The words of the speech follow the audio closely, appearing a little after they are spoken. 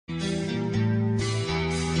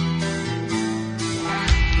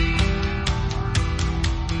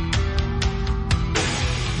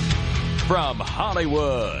From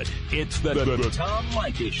Hollywood, it's the Tom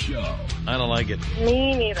Leykis Show. I don't like it.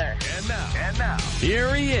 Me neither. And now,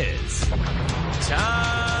 here he is,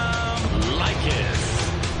 Tom Leykis.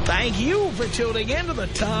 Thank you for tuning in to the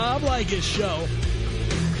Tom Leykis Show.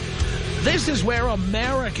 This is where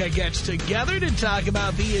America gets together to talk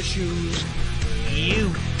about the issues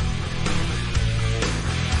you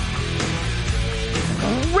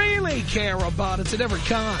really care about. It's a different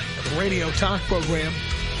kind of radio talk program.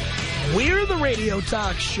 We're the radio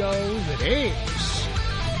talk show that is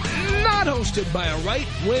not hosted by a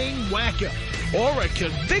right-wing wacko or a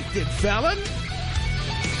convicted felon.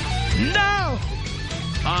 No,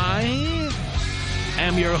 I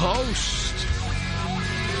am your host.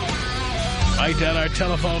 Write down our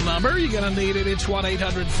telephone number. You're going to need it. It's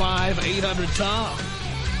 1-800-5800-TOM.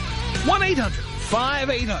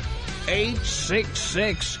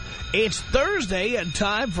 1-800-5800-866. It's Thursday and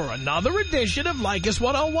time for another edition of Leykis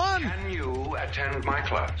 101. Can you attend my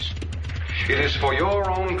class? It is for your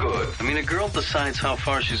own good. I mean, a girl decides how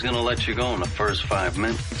far she's going to let you go in the first 5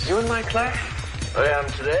 minutes. You in my class? I am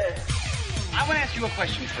today. I want to ask you a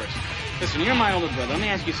question first. Listen, you're my older brother. Let me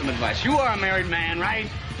ask you some advice. You are a married man, right?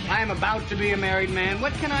 I am about to be a married man.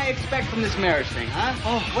 What can I expect from this marriage thing, huh?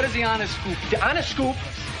 Oh, What is the honest scoop? the honest scoop,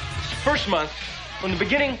 first month, from the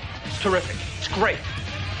beginning, it's terrific. It's great.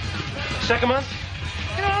 Second month,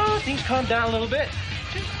 things calm down a little bit.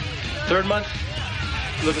 Third month,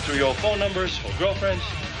 looking through your old phone numbers, old girlfriends.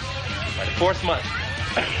 By the fourth month,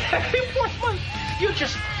 you're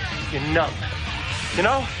numb. You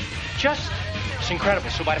know, it's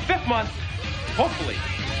incredible. So by the fifth month, hopefully,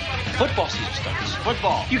 football season starts.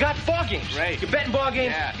 Football. You got ball games. Great. You're betting ball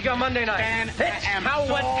games. Yeah. You got Monday night. And That's how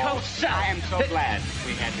one goes south. I am so glad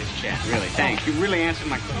we had this chat. Really, thanks. You really answered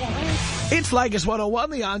my question. It's Leykis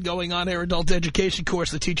 101, the ongoing on-air adult education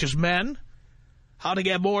course that teaches men how to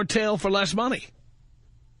get more tail for less money.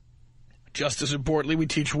 Just as importantly, we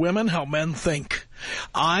teach women how men think.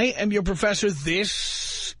 I am your professor.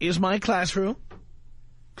 This is my classroom.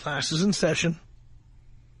 Class is in session.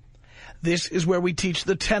 This is where we teach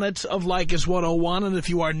the tenets of Leykis 101, and if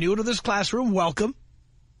you are new to this classroom, welcome.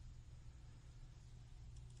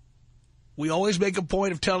 We always make a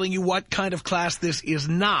point of telling you what kind of class this is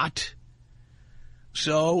not.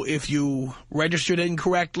 So if you registered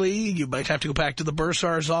incorrectly, you might have to go back to the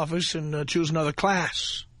bursar's office and choose another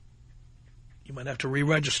class. You might have to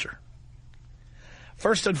re-register.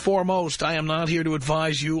 First and foremost, I am not here to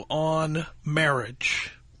advise you on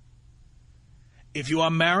marriage. If you are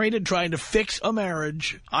married and trying to fix a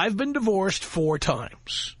marriage, I've been divorced 4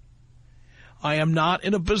 times. I am not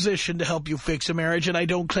in a position to help you fix a marriage, and I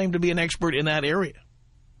don't claim to be an expert in that area.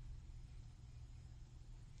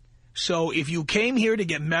 So if you came here to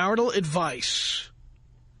get marital advice,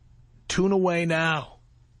 tune away now.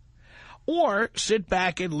 Or sit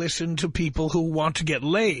back and listen to people who want to get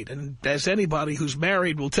laid. And as anybody who's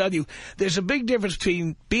married will tell you, there's a big difference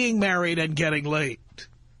between being married and getting laid.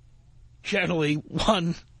 Generally,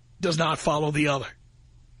 one does not follow the other.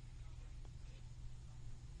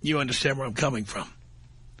 You understand where I'm coming from.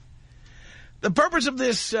 The purpose of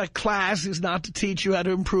this class is not to teach you how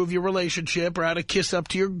to improve your relationship or how to kiss up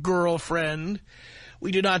to your girlfriend.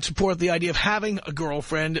 We do not support the idea of having a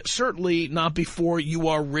girlfriend, certainly not before you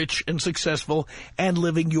are rich and successful and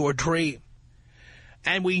living your dream.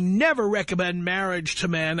 And we never recommend marriage to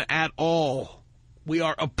men at all. We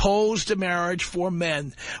are opposed to marriage for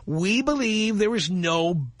men. We believe there is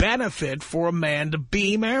no benefit for a man to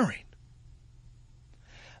be married.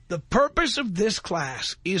 The purpose of this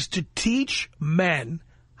class is to teach men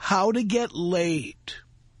how to get laid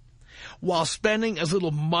while spending as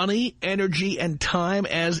little money, energy, and time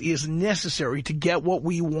as is necessary to get what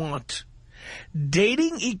we want.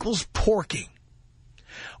 Dating equals porking.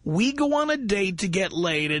 We go on a date to get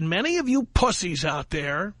laid, and many of you pussies out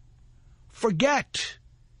there forget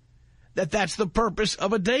that that's the purpose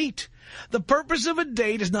of a date. The purpose of a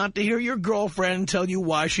date is not to hear your girlfriend tell you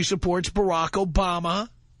why she supports Barack Obama.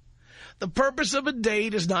 The purpose of a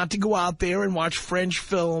date is not to go out there and watch French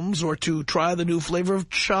films or to try the new flavor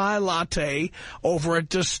of chai latte over at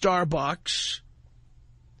Starbucks.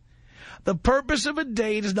 The purpose of a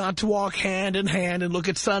date is not to walk hand in hand and look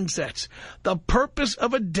at sunsets. The purpose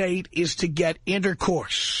of a date is to get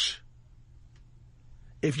intercourse.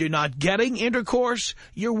 If you're not getting intercourse,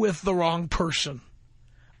 you're with the wrong person.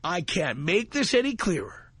 I can't make this any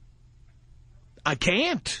clearer. I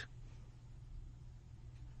can't.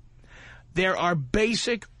 There are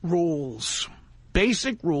basic rules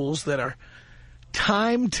that are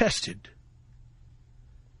time-tested.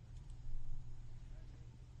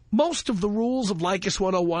 Most of the rules of Leykis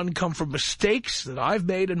 101 come from mistakes that I've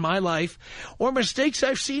made in my life or mistakes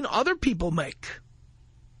I've seen other people make.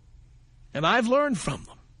 And I've learned from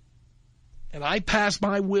them. And I pass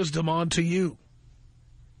my wisdom on to you.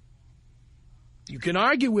 You can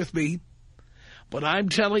argue with me, but I'm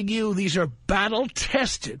telling you these are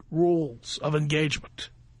battle-tested rules of engagement.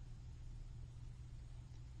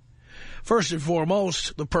 First and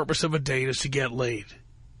foremost, the purpose of a date is to get laid.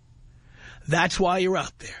 That's why you're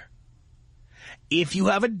out there. If you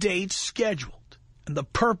have a date scheduled and the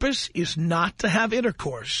purpose is not to have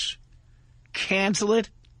intercourse, cancel it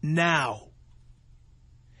now.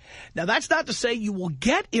 Now, that's not to say you will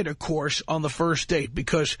get intercourse on the first date,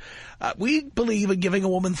 because we believe in giving a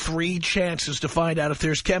woman 3 chances to find out if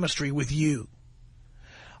there's chemistry with you.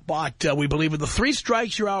 But we believe in the 3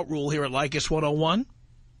 strikes you're out rule here at Leykis 101.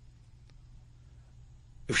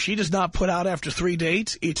 If she does not put out after 3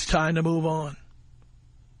 dates, it's time to move on.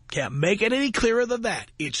 Can't make it any clearer than that.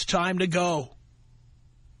 It's time to go.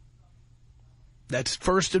 That's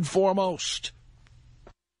first and foremost.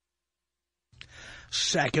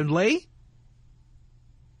 Secondly,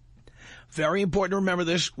 very important to remember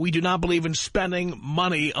this, we do not believe in spending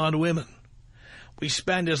money on women. We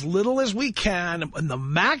spend as little as we can, and the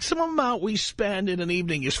maximum amount we spend in an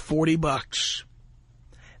evening is $40.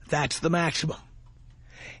 That's the maximum.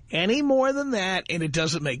 Any more than that, and it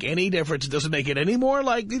doesn't make any difference. It doesn't make it any more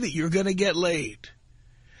likely that you're going to get laid.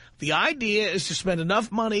 The idea is to spend enough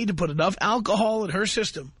money to put enough alcohol in her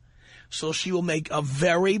system so she will make a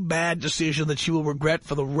very bad decision that she will regret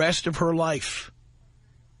for the rest of her life.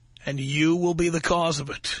 And you will be the cause of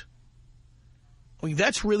it. I mean,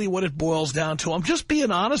 that's really what it boils down to. I'm just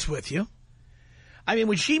being honest with you. I mean,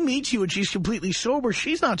 when she meets you and she's completely sober,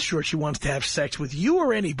 she's not sure she wants to have sex with you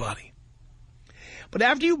or anybody. But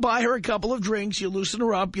after you buy her a couple of drinks, you loosen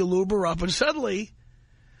her up, you lube her up, and suddenly,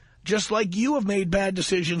 just like you have made bad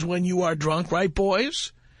decisions when you are drunk, right,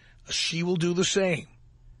 boys? She will do the same.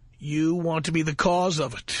 You want to be the cause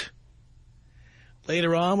of it.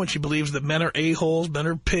 Later on, when she believes that men are a-holes, men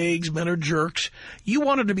are pigs, men are jerks, you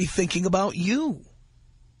want her to be thinking about you.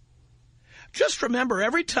 Just remember,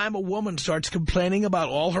 every time a woman starts complaining about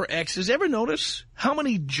all her exes, ever notice how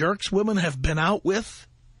many jerks women have been out with?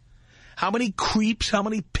 How many creeps, how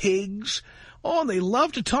many pigs? Oh, and they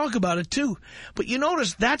love to talk about it, too. But you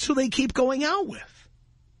notice that's who they keep going out with.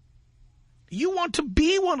 You want to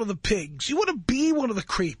be one of the pigs. You want to be one of the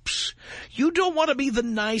creeps. You don't want to be the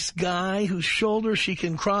nice guy whose shoulder she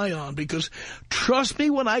can cry on, because trust me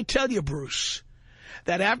when I tell you, Bruce,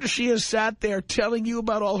 that after she has sat there telling you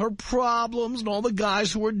about all her problems and all the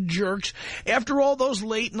guys who are jerks, after all those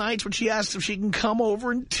late nights when she asks if she can come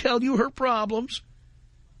over and tell you her problems,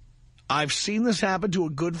 I've seen this happen to a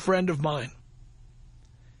good friend of mine.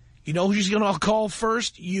 You know who she's going to call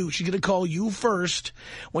first? You. She's going to call you first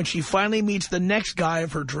when she finally meets the next guy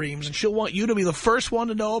of her dreams, and she'll want you to be the first one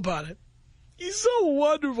to know about it. He's so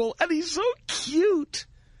wonderful, and he's so cute.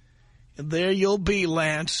 And there you'll be,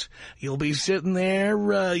 Lance. You'll be sitting there,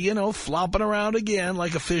 flopping around again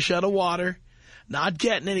like a fish out of water, not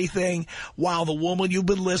getting anything, while the woman you've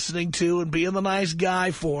been listening to and being the nice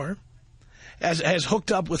guy for has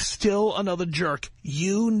hooked up with still another jerk.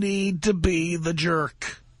 You need to be the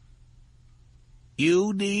jerk.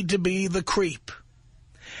 You need to be the creep.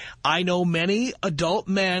 I know many adult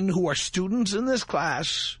men who are students in this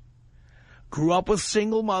class, grew up with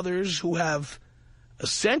single mothers who have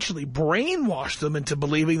essentially brainwashed them into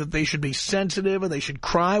believing that they should be sensitive and they should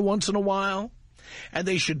cry once in a while and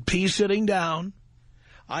they should pee sitting down.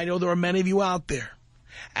 I know there are many of you out there.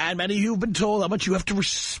 And many of you have been told how much you have to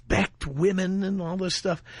respect women and all this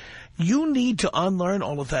stuff. You need to unlearn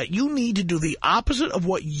all of that. You need to do the opposite of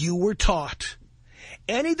what you were taught.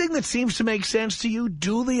 Anything that seems to make sense to you,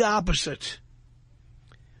 do the opposite.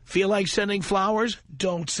 Feel like sending flowers?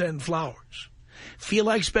 Don't send flowers. Feel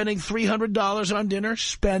like spending $300 on dinner?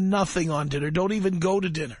 Spend nothing on dinner. Don't even go to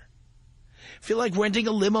dinner. Feel like renting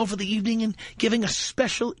a limo for the evening and giving a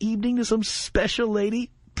special evening to some special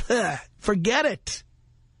lady? Forget it.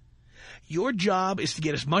 Your job is to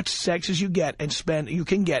get as much sex as you get and spend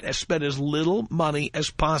as little money as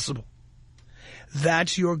possible.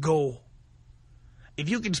 That's your goal. If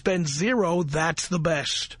you can spend $0, that's the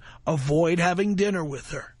best. Avoid having dinner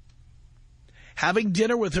with her. Having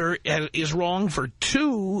dinner with her is wrong for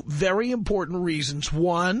 2 very important reasons.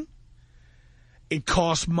 1, it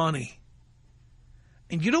costs money.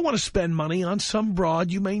 And you don't want to spend money on some broad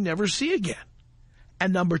you may never see again.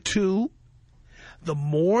 And number 2, the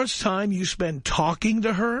more time you spend talking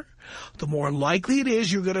to her, the more likely it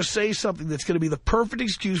is you're going to say something that's going to be the perfect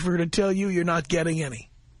excuse for her to tell you you're not getting any.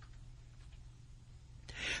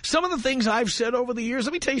 Some of the things I've said over the years,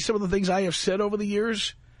 let me tell you some of the things I have said over the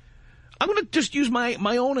years. I'm going to just use my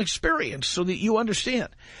own experience so that you understand.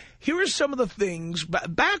 Here are some of the things,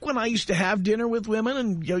 back when I used to have dinner with women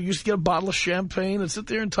and used to get a bottle of champagne and sit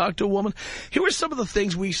there and talk to a woman, here were some of the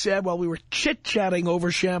things we said while we were chit-chatting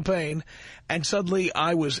over champagne, and suddenly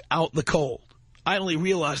I was out in the cold. I only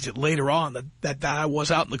realized it later on that I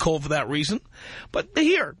was out in the cold for that reason. But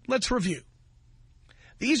here, let's review.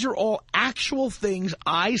 These are all actual things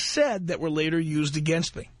I said that were later used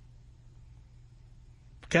against me.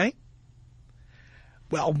 Okay?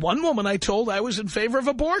 Well, one woman I told I was in favor of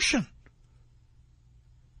abortion.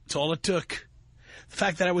 That's all it took. The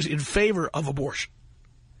fact that I was in favor of abortion.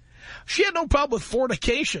 She had no problem with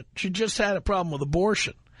fornication. She just had a problem with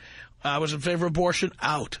abortion. I was in favor of abortion.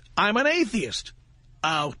 Out. I'm an atheist.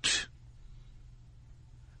 Out.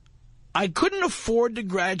 I couldn't afford to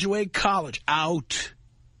graduate college. Out.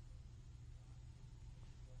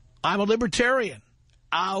 I'm a libertarian.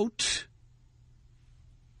 Out.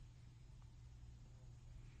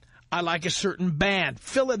 I like a certain band.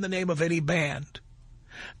 Fill in the name of any band.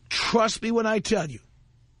 Trust me when I tell you.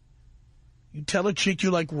 You tell a chick you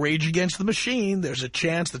like Rage Against the Machine, there's a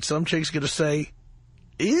chance that some chick's going to say,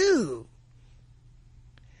 ew.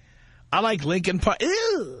 I like Linkin Park.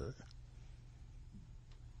 Ew.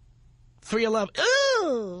 311.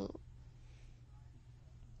 Ew.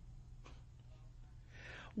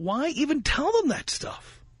 Why even tell them that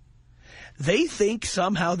stuff? They think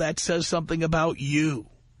somehow that says something about you.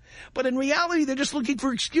 But in reality, they're just looking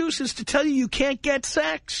for excuses to tell you you can't get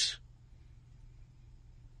sex.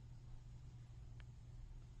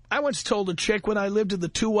 I once told a chick when I lived in the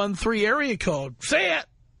 213 area code, say it.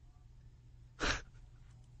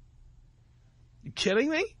 You kidding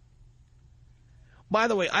me? By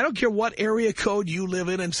the way, I don't care what area code you live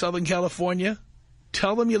in Southern California.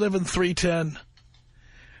 Tell them you live in 310.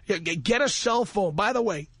 Get a cell phone. By the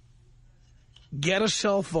way, get a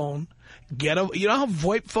cell phone. You know how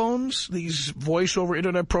VoIP phones, these voice over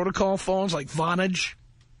internet protocol phones like Vonage?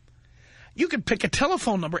 You can pick a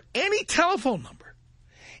telephone number, any telephone number.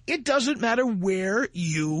 It doesn't matter where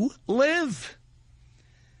you live.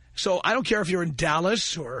 So I don't care if you're in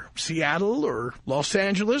Dallas or Seattle or Los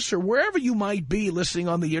Angeles or wherever you might be listening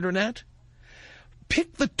on the internet.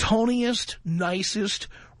 Pick the toniest, nicest,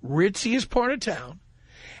 ritziest part of town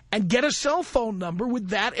and get a cell phone number with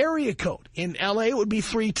that area code. In L.A., it would be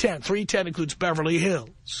 310. 310 includes Beverly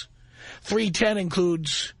Hills. 310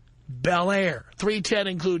 includes Bel Air. 310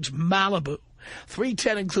 includes Malibu.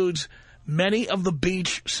 310 includes many of the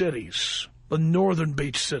beach cities, the northern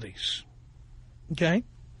beach cities. Okay?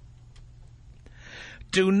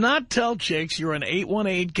 Do not tell chicks you're an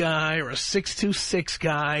 818 guy or a 626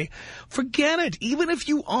 guy. Forget it, even if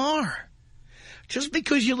you are. Just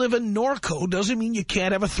because you live in Norco doesn't mean you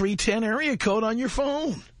can't have a 310 area code on your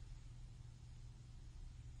phone.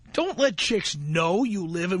 Don't let chicks know you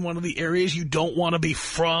live in one of the areas you don't want to be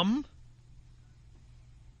from.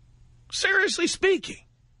 Seriously speaking.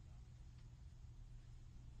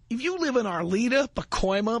 If you live in Arleta,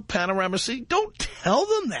 Pacoima, Panorama City, don't tell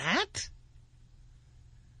them that.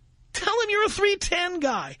 Tell them you're a 310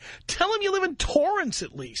 guy. Tell them you live in Torrance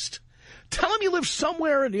at least. Tell them you live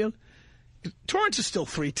somewhere in... Torrance is still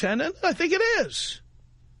 310, and I think it is.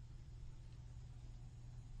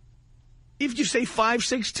 If you say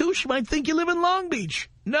 562, she might think you live in Long Beach.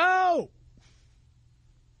 No.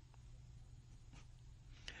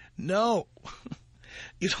 No.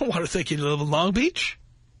 You don't want to think you live in Long Beach.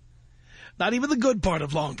 Not even the good part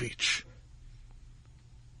of Long Beach.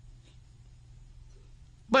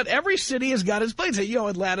 But every city has got its place. You know,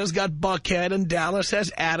 Atlanta's got Buckhead and Dallas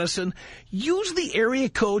has Addison. Use the area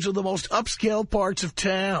codes of the most upscale parts of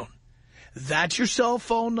town. That's your cell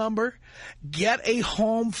phone number. Get a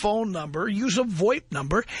home phone number. Use a VoIP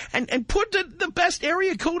number. And put the best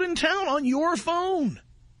area code in town on your phone.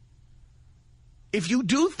 If you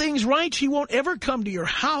do things right, she won't ever come to your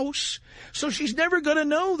house. So she's never going to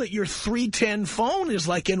know that your 310 phone is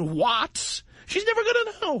like in Watts. She's never going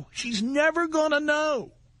to know. She's never going to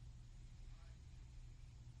know.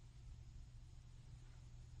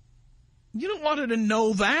 You don't want her to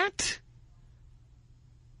know that.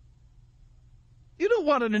 You don't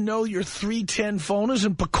want her to know your 310 phone is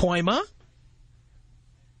in Pacoima.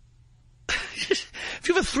 If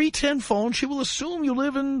you have a 310 phone, she will assume you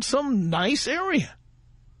live in some nice area.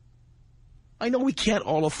 I know we can't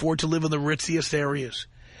all afford to live in the ritziest areas.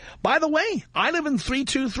 By the way, I live in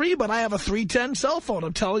 323, but I have a 310 cell phone.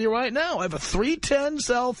 I'm telling you right now, I have a 310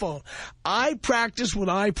 cell phone. I practice what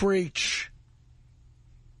I preach.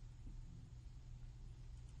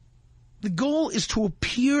 The goal is to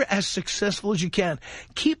appear as successful as you can.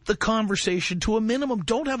 Keep the conversation to a minimum.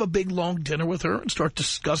 Don't have a big, long dinner with her and start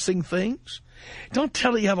discussing things. Don't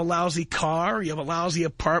tell her you have a lousy car, you have a lousy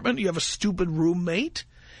apartment, you have a stupid roommate.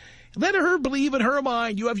 Let her believe in her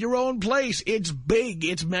mind you have your own place. It's big.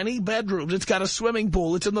 It's many bedrooms. It's got a swimming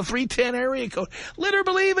pool. It's in the 310 area code. Let her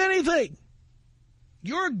believe anything.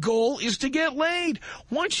 Your goal is to get laid.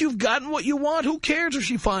 Once you've gotten what you want, who cares if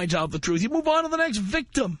she finds out the truth? You move on to the next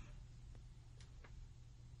victim.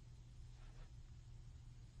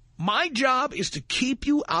 My job is to keep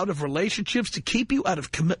you out of relationships, to keep you out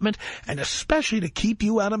of commitment, and especially to keep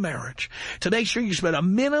you out of marriage. To make sure you spend a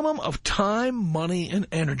minimum of time, money, and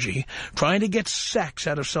energy trying to get sex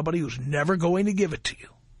out of somebody who's never going to give it to you.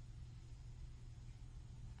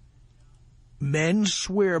 Men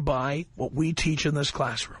swear by what we teach in this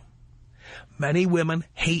classroom. Many women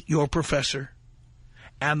hate your professor,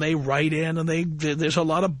 and they write in, and there's a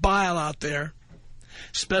lot of bile out there.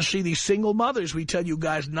 Especially these single mothers we tell you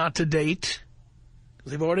guys not to date.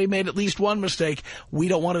 They've already made at least one mistake. We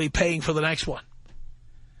don't want to be paying for the next one.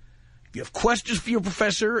 If you have questions for your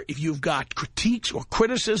professor, if you've got critiques or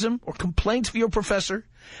criticism or complaints for your professor,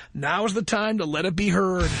 now is the time to let it be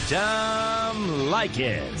heard. Tom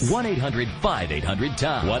Leykis.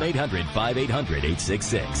 1-800-5800-TOM.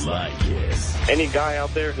 1-800-5800-866. Leykis. Any guy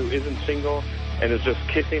out there who isn't single and is just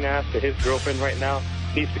kissing ass to his girlfriend right now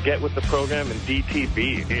needs to get with the program and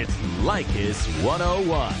DTB. It's Leykis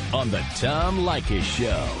 101 on the Tom Leykis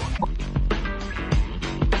Show.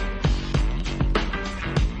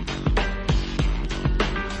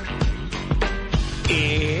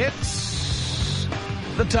 It's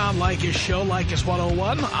the Tom Leykis Show, Leykis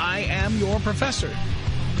 101. I am your professor.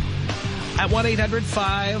 At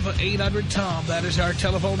 1-800-5800-TOM. That is our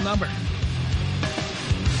telephone number.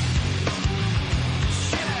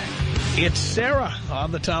 It's Sarah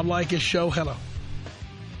on the Tom Leykis Show. Hello.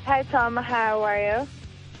 Hi, Tom. How are you?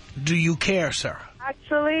 Do you care, Sarah?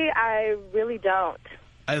 Actually, I really don't.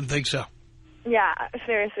 I didn't think so. Yeah,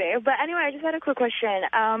 seriously. But anyway, I just had a quick question.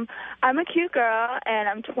 I'm a cute girl, and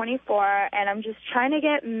I'm 24, and I'm just trying to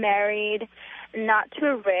get married, not to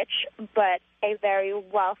a rich, but a very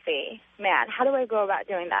wealthy man. How do I go about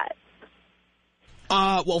doing that?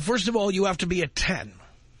 Well, first of all, you have to be a 10.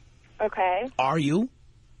 Okay. Are you?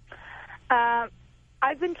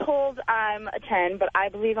 I've been told I'm a 10, but I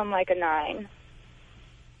believe I'm like a 9.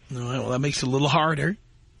 All right, well, that makes it a little harder.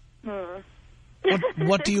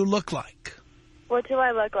 What do you look like? What do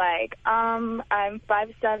I look like? I'm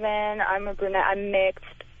 5'7", I'm a brunette, I'm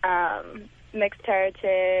mixed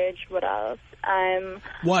heritage, what else?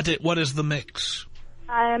 What is the mix?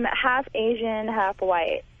 I'm half Asian, half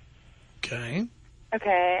white. Okay.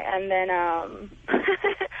 Okay, and then,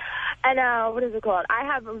 and what is it called? I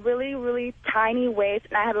have a really, really tiny waist,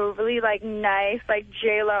 and I have a really, like, nice, like,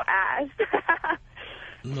 J-Lo ass.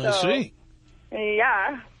 I see.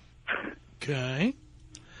 Yeah. Okay.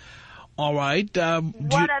 All right.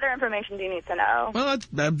 What other information do you need to know? Well,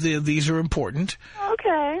 these are important.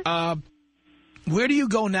 Okay. Where do you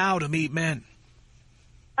go now to meet men?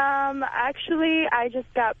 Actually, I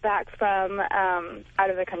just got back from out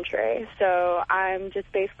of the country, so I'm just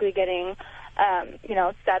basically getting,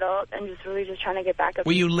 settled and just really just trying to get back up.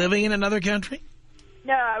 Were you living in another country?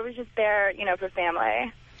 No, I was just there, for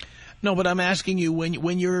family. No, but I'm asking you,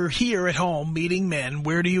 when you're here at home meeting men,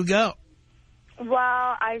 where do you go?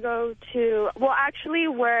 Well, I go to, actually,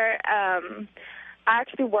 I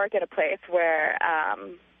actually work at a place where I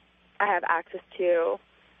have access to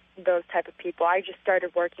those type of people. I just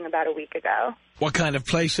started working about a week ago. What kind of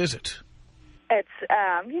place is it? It's,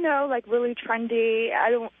 like really trendy.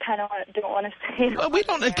 I don't want to say. Well, we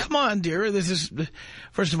don't. Come on, dear. This is,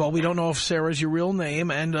 first of all, we don't know if Sarah's your real name,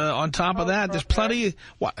 and on top of that, there's plenty.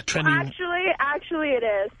 What trendy? Actually, it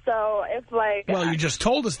is. So it's like. Well, you just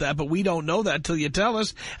told us that, but we don't know that till you tell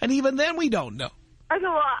us, and even then, we don't know. Okay,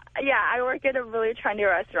 well, yeah, I work at a really trendy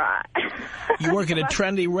restaurant. You work at a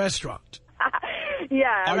trendy restaurant.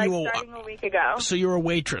 Yeah, starting a week ago. So you're a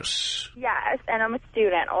waitress? Yes, and I'm a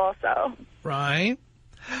student also. Right.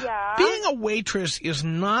 Yeah. Being a waitress is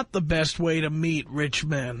not the best way to meet rich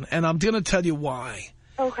men, and I'm going to tell you why.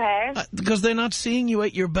 Okay. Because they're not seeing you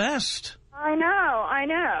at your best. I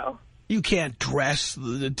know. You can't dress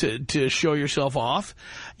to show yourself off.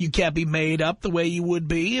 You can't be made up the way you would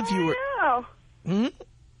be if you were... I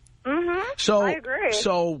know. So, I agree.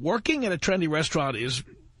 So working at a trendy restaurant is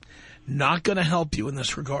not going to help you in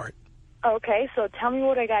this regard. Okay, so tell me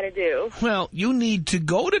what I got to do. Well, you need to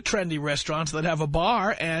go to trendy restaurants that have a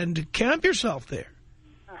bar and camp yourself there.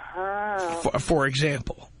 For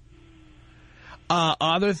example.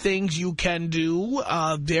 Other things you can do,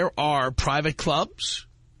 there are private clubs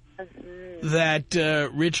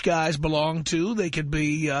that rich guys belong to. They could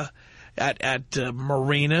be at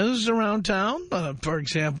marinas around town. For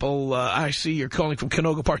example, I see you're calling from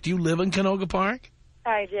Canoga Park. Do you live in Canoga Park?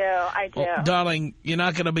 I do. Oh, darling, you're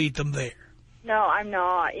not going to beat them there. No, I'm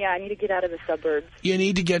not. Yeah, I need to get out of the suburbs. You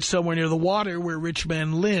need to get somewhere near the water where rich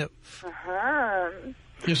men live.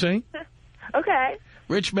 You see? Okay.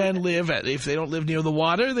 Rich men live, if they don't live near the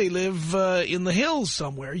water, they live in the hills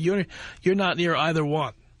somewhere. You're not near either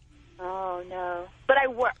one. Oh, no. But I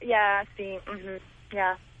work, yeah, see,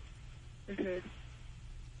 yeah.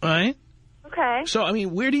 Right? Okay. So, I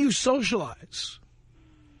mean, where do you socialize?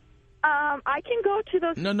 I can go to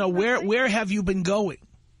those... No, where have you been going?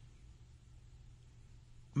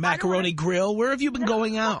 Macaroni Grill? Where have you been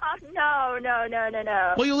going out? No.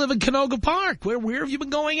 Well, you live in Canoga Park. Where have you been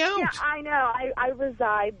going out? Yeah, I know. I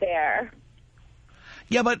reside there.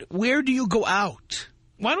 Yeah, but where do you go out?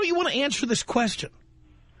 Why don't you want to answer this question?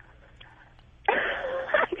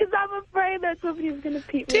 Because I'm afraid that somebody's going to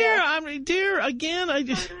beat me up. Dear, again, I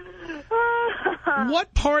just...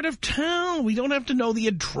 What part of town? We don't have to know the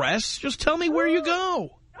address. Just tell me where you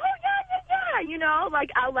go. You know,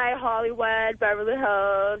 like L.A., Hollywood, Beverly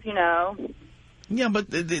Hills, you know. Yeah, but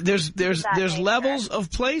there's levels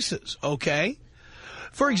of places, okay?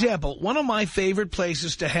 For example, one of my favorite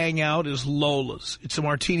places to hang out is Lola's. It's a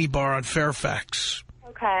martini bar on Fairfax.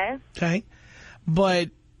 Okay. Okay? But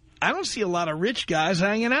I don't see a lot of rich guys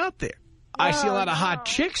hanging out there. I see a lot of hot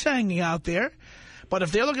chicks hanging out there. But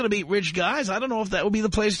if they're looking to meet rich guys, I don't know if that would be the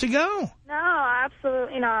place to go. No,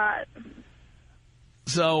 absolutely not.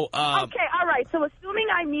 So, okay, all right. So assuming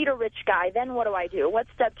I meet a rich guy, then what do I do? What's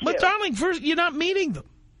step 2? But, darling, first, you're not meeting them.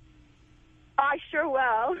 I sure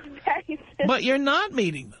will. But you're not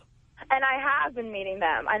meeting them. And I have been meeting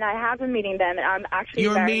them. And I'm actually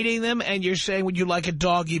You're meeting them, and you're saying, would you like a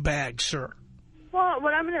doggy bag, sir? Well,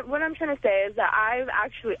 what I'm trying to say is that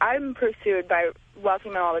I'm pursued by wealthy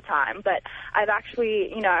men all the time, but I've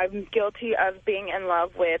actually, you know, I'm guilty of being in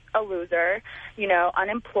love with a loser, you know,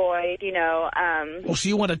 unemployed, you know. Well, so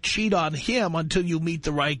you want to cheat on him until you meet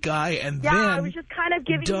the right guy, and then I was just kind of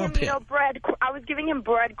giving him, you know, I was giving him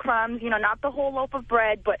breadcrumbs, you know, not the whole loaf of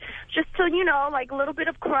bread, but just to, you know, like a little bit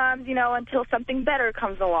of crumbs, you know, until something better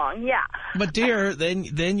comes along. Yeah. But dear,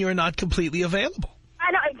 then you're not completely available. I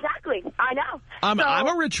know, exactly. I know. I'm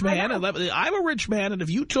a rich man. I'm a rich man, and if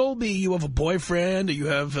you told me you have a boyfriend or you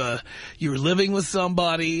have you're living with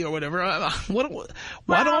somebody or whatever, why don't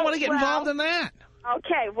I want to get involved in that?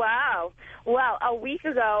 Okay, wow. Well, a week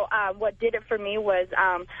ago, what did it for me was,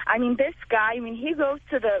 I mean, this guy, he goes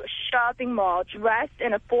to the shopping mall dressed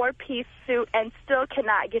in a 4-piece suit and still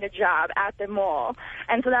cannot get a job at the mall.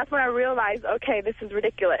 And so that's when I realized, okay, this is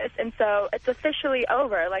ridiculous. And so it's officially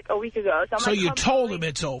over, like a week ago. So you told him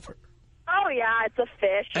it's over. Oh yeah, it's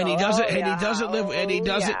official. And he doesn't. And he doesn't live. And he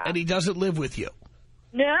doesn't. And he doesn't live with you.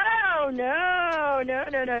 No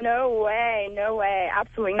way,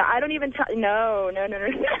 absolutely not. I don't even tell. No,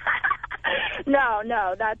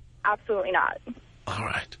 no, that's absolutely not. All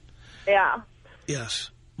right. Yeah.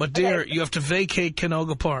 Yes, but dear, you have to vacate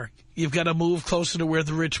Canoga Park. You've got to move closer to where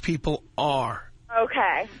the rich people are.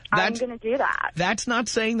 Okay, I'm going to do that. That's not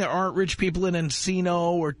saying there aren't rich people in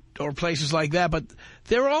Encino or places like that, but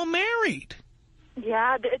they're all married.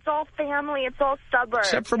 Yeah, it's all family. It's all suburbs.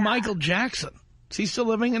 Except for Michael Jackson. Is he still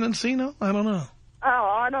living in Encino? I don't know. Oh,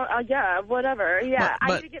 I don't. Yeah, whatever. Yeah,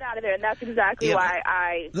 I need to get out of there, and that's exactly why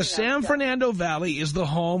I. The San Fernando Valley is the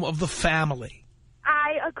home of the family.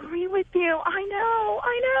 I agree with you. I know.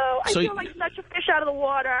 I feel like such a fish out of the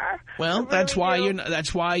water. Well, that's why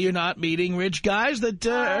you're not meeting rich guys that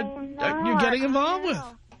you're getting involved with.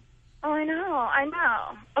 Oh, I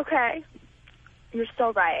know. Okay. You're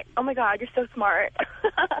so right. Oh, my God, you're so smart.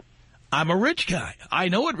 I'm a rich guy. I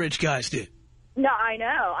know what rich guys do. No, I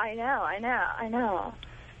know.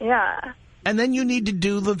 Yeah. And then you need to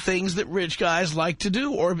do the things that rich guys like to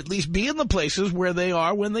do, or at least be in the places where they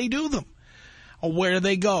are when they do them. Or where do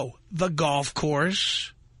they go? The golf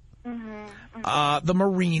course, the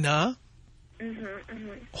marina,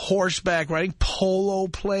 horseback riding, polo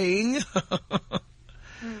playing.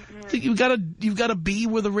 You've got to be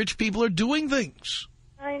where the rich people are doing things.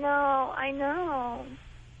 I know.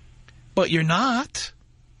 But you're not.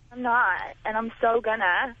 I'm not, and I'm so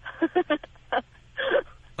gonna.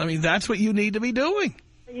 I mean, that's what you need to be doing.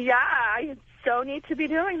 Yeah, I so need to be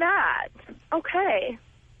doing that. Okay.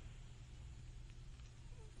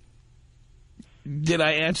 Did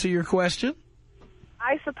I answer your question?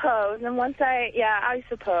 I suppose, and I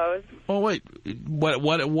suppose. Oh, wait,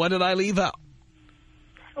 what did I leave out?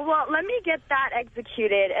 Well, let me get that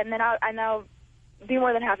executed, and then I'll be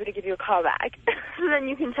more than happy to give you a call back. So then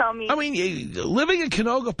you can tell me. I mean, living in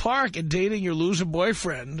Canoga Park and dating your loser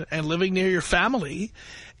boyfriend and living near your family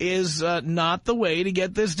is not the way to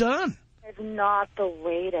get this done. It's not the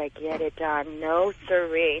way to get it done. No,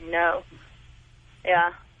 sirree. No.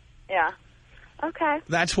 Yeah. Yeah. Okay.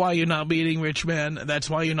 That's why you're not meeting rich men. That's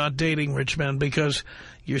why you're not dating rich men, because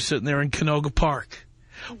you're sitting there in Canoga Park,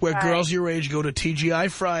 where girls your age go to TGI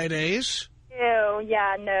Fridays. Ew,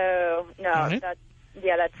 yeah, no. Right. That's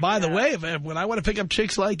By the way, when I want to pick up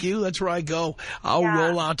chicks like you, that's where I go. I'll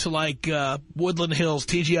roll out to, like, Woodland Hills,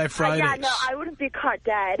 TGI Fridays. Yeah, no, I wouldn't be caught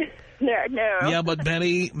dead. No. Yeah, but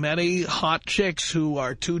many hot chicks who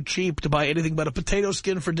are too cheap to buy anything but a potato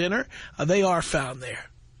skin for dinner, they are found there.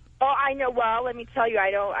 Oh, I know. Well, let me tell you,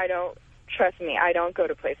 I don't, trust me, I don't go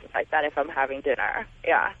to places like that if I'm having dinner.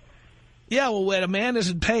 Yeah. Yeah, well, when a man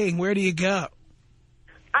isn't paying, where do you go?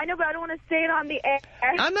 I know, but I don't want to say it on the air.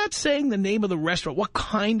 I'm not saying the name of the restaurant. What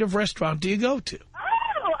kind of restaurant do you go to?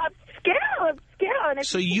 Oh, upscale. And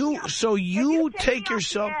so you take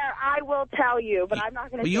yourself. Air, I will tell you, but I'm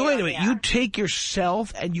not going to. Wait a minute. You take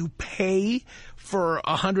yourself and you pay for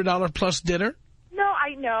 $100 plus dinner? No,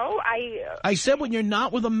 I know. I said when you're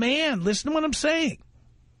not with a man. Listen to what I'm saying.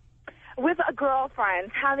 With a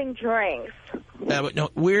girlfriend, having drinks. But no,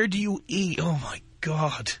 where do you eat? Oh my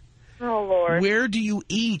God. Oh, Lord. Where do you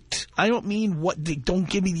eat? I don't mean don't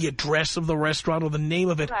give me the address of the restaurant or the name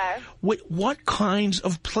of it. Okay. What kinds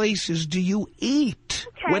of places do you eat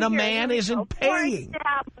when a man isn't paying?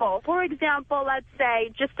 For example, let's say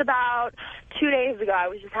just about 2 days ago, I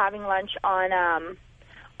was just having lunch on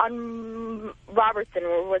Robertson,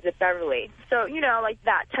 or was it Beverly? So, like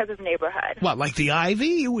that type of neighborhood. What, like the Ivy?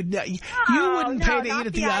 You wouldn't pay to eat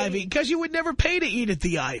at the Ivy because you would never pay to eat at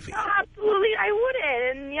the Ivy. No, absolutely, I wouldn't.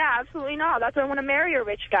 And yeah, absolutely not. That's why I want to marry a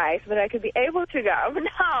rich guy so that I could be able to go. But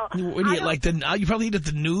no. What do you like? You probably eat at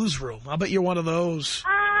the newsroom. I'll bet you're one of those.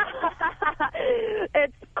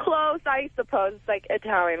 It's close, I suppose. It's like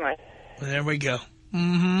Italian way. There we go.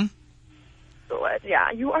 Mm-hmm.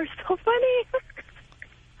 Yeah, you are so funny.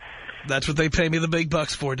 That's what they pay me the big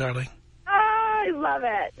bucks for, darling. Oh, I love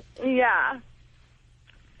it. Yeah.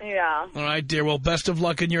 Yeah. All right, dear. Well, best of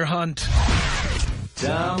luck in your hunt.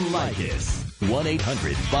 Tom Leykis.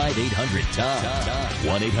 1-800-5800-TOM.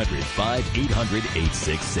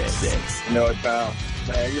 1-800-5800-866. You know what, Tom?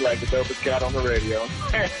 Man, you like the dopest cat on the radio.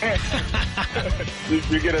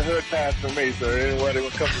 you get a hood pass from me, so anybody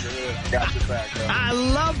will come to the hood. I got your back, bro. I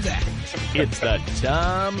love that. It's the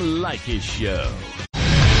Tom Leykis Show.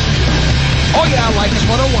 Oh, yeah, Leykis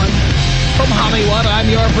 101. From Hollywood, I'm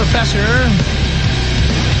your professor.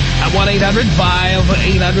 At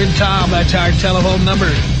 1-800-5800-TOM. That's our telephone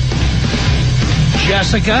number.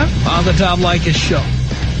 Jessica on the Tom Leykis Show.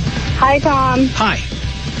 Hi, Tom. Hi.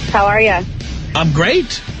 How are you? I'm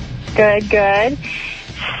great. Good. So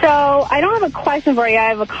I don't have a question for you. I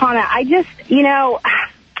have a comment. I just,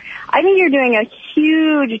 I think you're doing a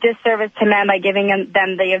huge disservice to men by giving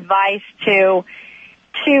them the advice to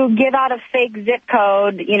give out a fake zip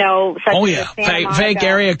code, such as fake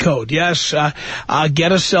area code. Yes,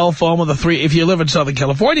 get a cell phone with a 3. If you live in Southern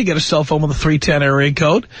California, get a cell phone with a 310 area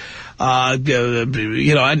code. And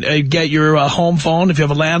get your home phone. If you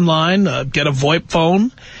have a landline, get a VoIP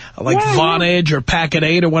phone, like Vonage or Packet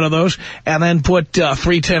 8 or one of those, and then put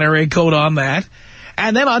 310 area code on that.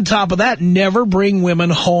 And then on top of that, never bring women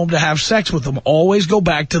home to have sex with them. Always go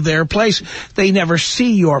back to their place. They never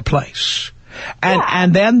see your place.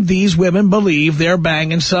 And then these women believe they're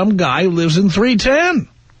banging some guy who lives in 310.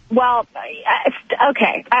 Well,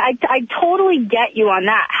 okay, I totally get you on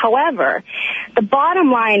that. However, the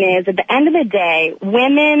bottom line is, at the end of the day,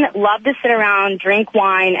 women love to sit around, drink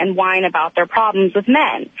wine, and whine about their problems with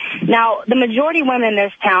men. Now, the majority of women in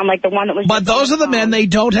this town, like the one that was... But those are the men they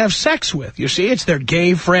don't have sex with. You see, it's their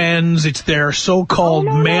gay friends, it's their so-called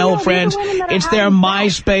male friends, it's their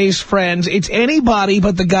MySpace friends, it's anybody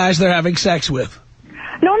but the guys they're having sex with.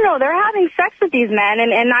 No, they're having sex with these men,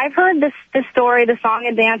 and I've heard this story, the song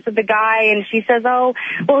and dance with the guy, and she says, oh,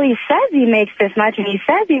 well, he says he makes this much, and he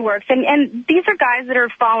says he works, and these are guys that are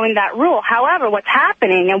following that rule. However, what's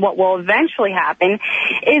happening, and what will eventually happen,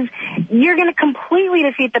 is you're going to completely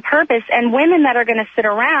defeat the purpose, and women that are going to sit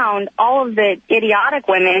around, all of the idiotic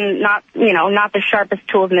women, not the sharpest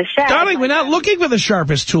tools in the shed. Darling, we're not looking for the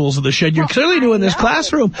sharpest tools in the shed. You're clearly doing this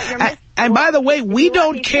classroom. And by the way, we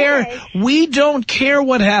don't care. We don't care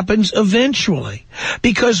what happens eventually.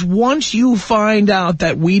 Because once you find out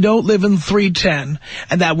that we don't live in 310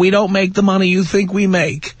 and that we don't make the money you think we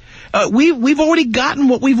make, We've already gotten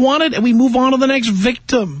what we've wanted, and we move on to the next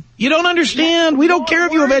victim. You don't understand. We don't care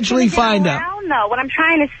if you eventually find out. No, what I'm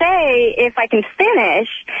trying to say, if I can finish...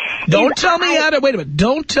 Don't tell me how to... Wait a minute.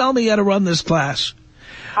 Don't tell me how to run this class.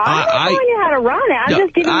 I'm not telling you how to run it. I'm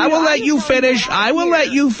just giving you... I will let you finish. I will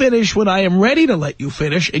let you finish when I am ready to let you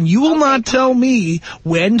finish, and you will not tell me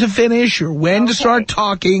when to finish or when to start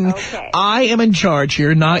talking. I am in charge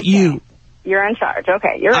here, not you. You're in charge.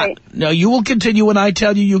 Okay, you're right. No, you will continue when I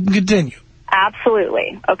tell you you can continue.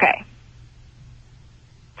 Absolutely. Okay.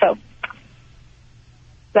 So, is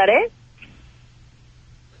that it?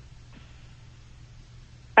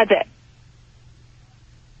 That's it.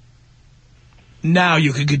 Now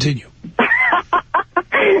you can continue.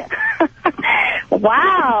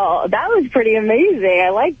 Wow, that was pretty amazing. I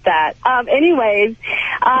like that. Anyways,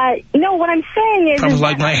 no, what I'm saying is... Sounds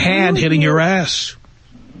like my hand hitting your ass.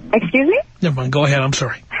 Excuse me? Never mind. Go ahead. I'm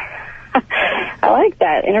sorry. I like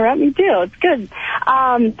that. Interrupt me, too. It's good.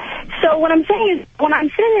 So what I'm saying is, when I'm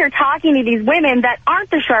sitting here talking to these women that aren't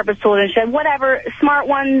the sharpest tool in the shed, whatever, smart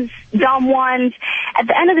ones, dumb ones, at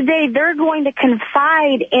the end of the day, they're going to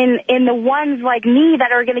confide in the ones like me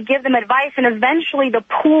that are going to give them advice, and eventually the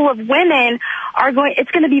pool of women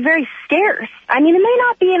it's going to be very scarce. I mean, it may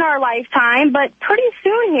not be in our lifetime, but pretty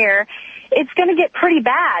soon here, it's going to get pretty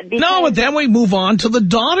bad. No, but then we move on to the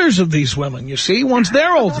daughters of these women, you see, once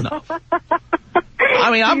they're old enough.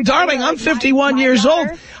 I mean, I'm 51 years old.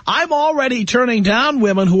 I'm already turning down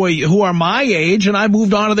women who are my age, and I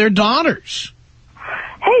moved on to their daughters.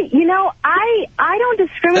 Hey, you know, I don't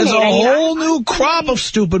discriminate. There's a whole new crop of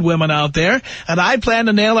stupid women out there, and I plan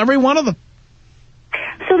to nail every one of them.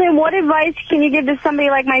 So then what advice can you give to somebody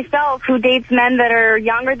like myself who dates men that are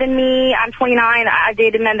younger than me? I'm 29. I've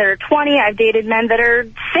dated men that are 20. I've dated men that are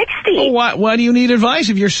 60. Well, why do you need advice?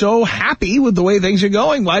 If you're so happy with the way things are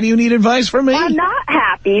going, why do you need advice from me? Well, I'm not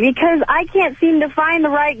happy because I can't seem to find the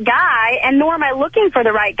right guy, and nor am I looking for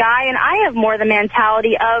the right guy, and I have more the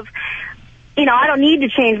mentality of, you know, I don't need to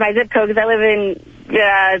change my zip code because I live in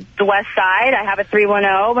the west side. I have a 310.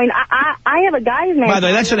 I mean, I have a guy's name. By the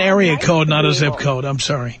way, that's an area code, not a zip code. I'm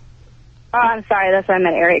sorry. Oh, I'm sorry. That's what I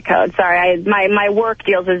meant, area code. Sorry. My work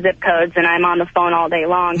deals with zip codes, and I'm on the phone all day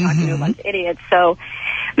long talking to a bunch of idiots, so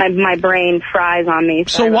my brain fries on me.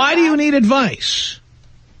 So why do you need advice?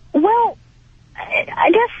 Well, I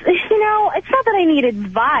guess, you know, it's not that I need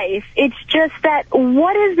advice. It's just that,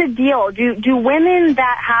 what is the deal? Do women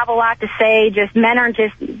that have a lot to say, men are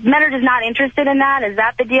just not interested in that? Is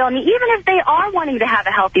that the deal? I mean, even if they are wanting to have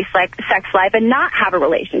a healthy sex life and not have a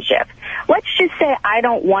relationship, let's just say I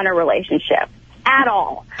don't want a relationship at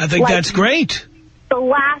all. I think that's great. The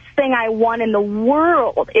last thing I want in the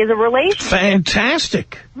world is a relationship.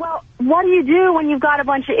 Fantastic. Well, what do you do when you've got a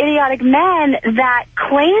bunch of idiotic men that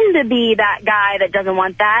claim to be that guy that doesn't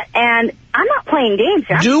want that? And I'm not playing games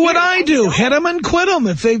here. Do what I do. Hit them and quit them.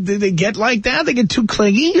 If they get like that, they get too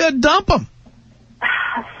clingy, dump them.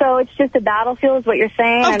 So it's just a battlefield is what you're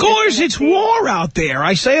saying? Of course, it's war out there.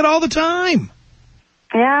 I say it all the time.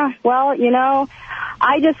 Yeah, well, you know,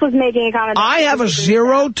 I just was making a comment. I have a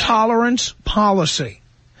zero-tolerance policy.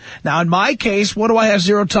 Now, in my case, what do I have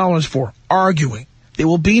zero tolerance for? Arguing. There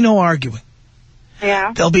will be no arguing.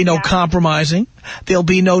 Yeah. There'll be no compromising. There'll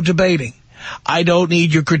be no debating. I don't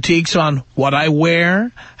need your critiques on what I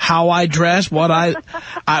wear, how I dress, what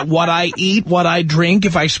I eat, what I drink,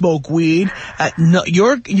 if I smoke weed. No,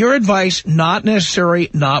 your advice, not necessary,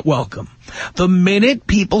 not welcome. The minute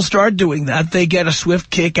people start doing that, they get a swift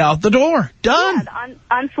kick out the door. Done. Yeah,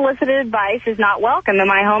 unsolicited advice is not welcome in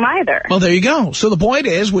my home either. Well, there you go. So the point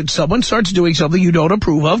is, when someone starts doing something you don't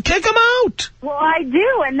approve of, kick them out. Well, I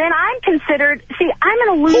do, and then I'm considered, see, I'm in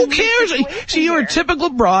a lose. Who cares? See, you're a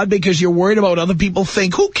typical broad because you're worried about what other people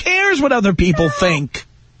think. Who cares what other people think?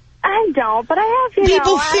 I don't, but I have,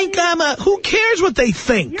 people think who cares what they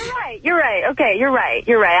think? You're right. Okay, you're right,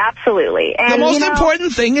 absolutely. And, the most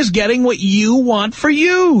important thing is getting what you want for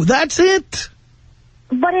you. That's it.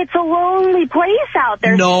 But it's a lonely place out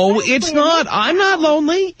there. No, it's not. I'm not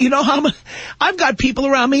lonely. You know how I've got people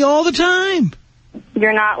around me all the time.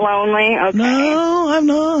 You're not lonely? Okay. No, I'm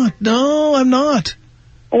not. No, I'm not.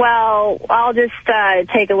 Well, I'll just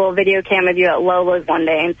take a little video cam of you at Lola's one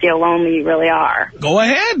day and see how lonely you really are. Go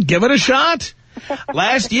ahead. Give it a shot.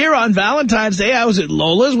 Last year on Valentine's Day, I was at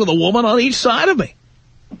Lola's with a woman on each side of me.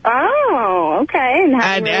 Oh, okay.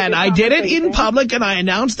 And I did it in public, and I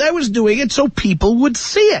announced I was doing it so people would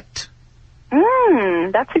see it.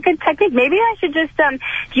 That's a good technique. Maybe I should just,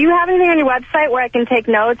 do you have anything on your website where I can take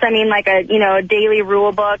notes? I mean, like a daily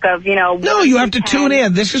rule book of, No, you have to tune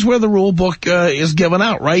in. This is where the rule book is given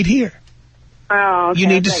out, right here. Oh, okay. You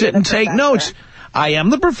need to sit and take notes. I am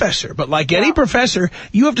the professor, but like any professor,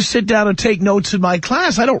 you have to sit down and take notes in my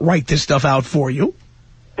class. I don't write this stuff out for you.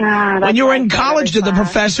 When you were in college, did the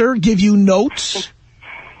professor give you notes?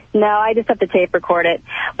 No, I just have to tape record it.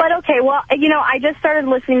 But okay, well, you know, I just started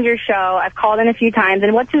listening to your show. I've called in a few times.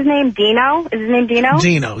 And what's his name? Dino? Is his name Dino?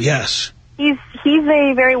 Dino, yes. He's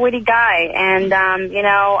a very witty guy. And, you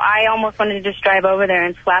know, I almost wanted to just drive over there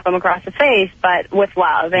and slap him across the face, but with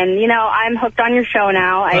love. And, you know, I'm hooked on your show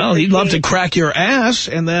now. Well, he'd love to crack your ass,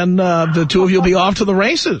 and then the two of you will be off to the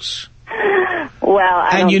races. Well,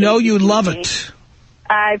 and you know you'd love it.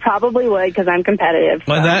 I probably would, because I'm competitive.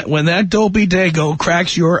 So. When that dopey dago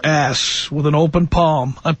cracks your ass with an open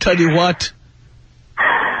palm, I'll tell you what.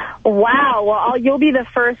 Wow. Well, you'll be the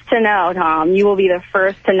first to know, Tom. You will be the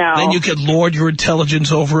first to know. Then you could lord your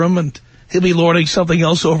intelligence over him, and he'll be lording something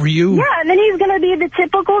else over you. Yeah, and then he's going to be the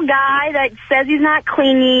typical guy that says he's not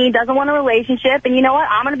clingy, doesn't want a relationship, and you know what?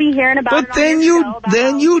 I'm going to be hearing about it on your show. But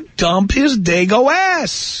then you dump his dago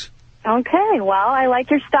ass. Okay, well, I like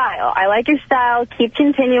your style. I like your style. Keep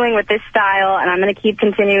continuing with this style, and I'm going to keep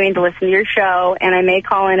continuing to listen to your show, and I may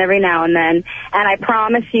call in every now and then. And I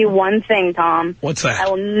promise you one thing, Tom. What's that? I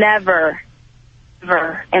will never,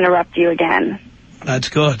 ever interrupt you again. That's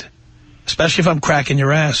good. Especially if I'm cracking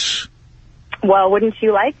your ass. Well, wouldn't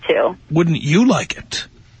you like to? Wouldn't you like it?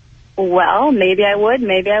 Well, maybe I would,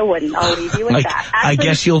 maybe I wouldn't. I'll leave you with that. Actually, I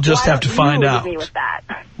guess you'll just have to find out. Leave me with that.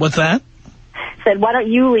 What's that? Said, why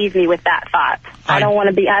don't you leave me with that thought? I don't want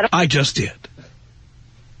to be... I just did.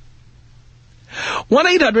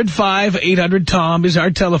 1-800-5800-TOM is our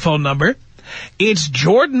telephone number. It's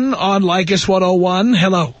Jordan on Leykis 101.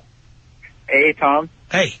 Hello. Hey, Tom.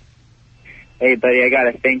 Hey. Hey, buddy, I got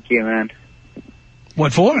to thank you, man.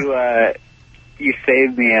 What for? You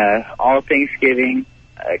saved me all Thanksgiving,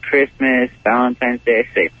 Christmas, Valentine's Day. I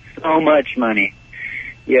saved so much money.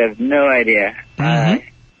 You have no idea.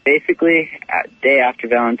 Basically, day after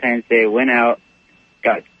Valentine's Day, went out,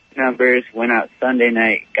 got numbers, went out Sunday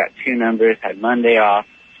night, got 2 numbers, had Monday off,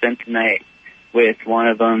 spent the night with one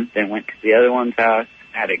of them, then went to the other one's house,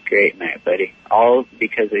 had a great night, buddy. All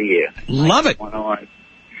because of you. Love it. 101.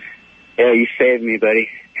 Yeah, you saved me, buddy.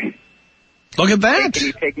 Look at that. Hey, can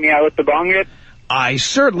you take me out with the bong rip? I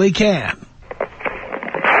certainly can.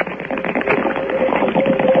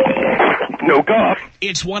 No golf.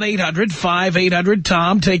 It's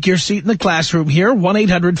 1-800-5800-TOM. Take your seat in the classroom here.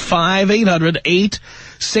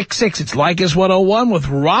 1-800-5800-866. It's Leykis 101 with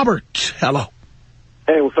Robert. Hello.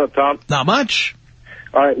 Hey, what's up, Tom? Not much.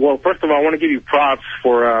 All right, well, first of all, I want to give you props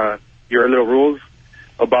for your little rules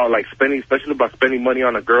about, like, spending, especially about spending money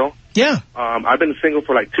on a girl. Yeah. I've been single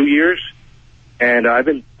for, like, 2 years, and I've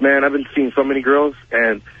been seeing so many girls,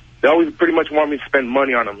 and they always pretty much want me to spend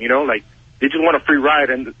money on them, you know, like, they just want a free ride,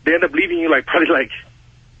 and they end up leaving you, like, probably, like,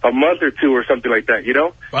 a month or two or something like that, you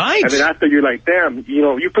know? Right. And then after you're like, damn, you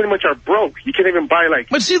know, you pretty much are broke. You can't even buy, like...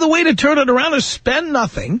 But see, the way to turn it around is spend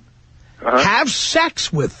nothing, have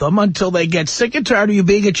sex with them until they get sick and tired of you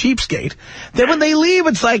being a cheapskate. Then when they leave,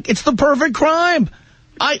 it's like, it's the perfect crime.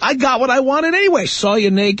 I got what I wanted anyway. Saw you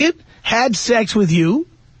naked, had sex with you,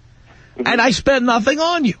 and I spent nothing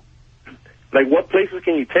on you. Like, what places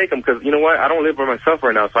can you take them? Because, you know what, I don't live by myself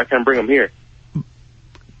right now, so I can't bring them here.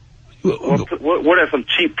 What are some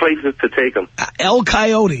cheap places to take them? El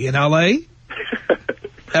Coyote in L.A.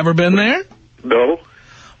 Ever been there? No.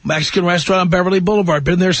 Mexican restaurant on Beverly Boulevard.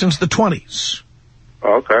 Been there since the 20s.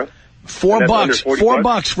 Oh, okay. $4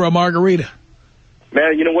 $4 for a margarita.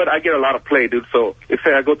 Man, you know what? I get a lot of play, dude. So, let's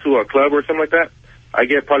say I go to a club or something like that, I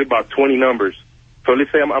get probably about 20 numbers. So,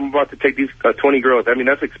 let's say I'm about to take these 20 girls. I mean,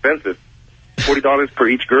 that's expensive. $40 per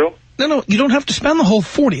each girl? No, you don't have to spend the whole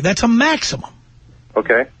 40. That's a maximum.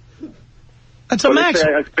 Okay. That's a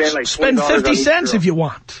maximum. Spend 50 cents if you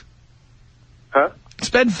want. Huh?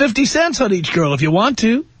 Spend 50 cents on each girl if you want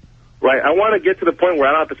to. Right. I want to get to the point where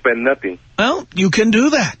I don't have to spend nothing. Well, you can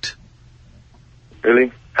do that.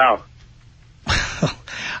 Really? How?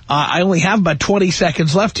 I only have about 20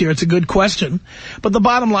 seconds left here. It's a good question. But the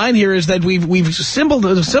bottom line here is that we've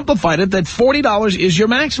simplified it that $40 is your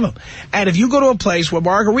maximum. And if you go to a place where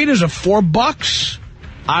margaritas are $4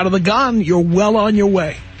 out of the gun, you're well on your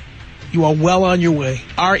way. You are well on your way.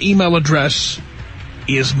 Our email address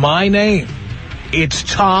is my name. It's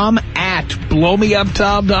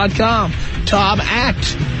Tom@blowmeuptom.com.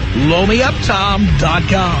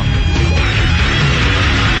 Tom@blowmeuptom.com.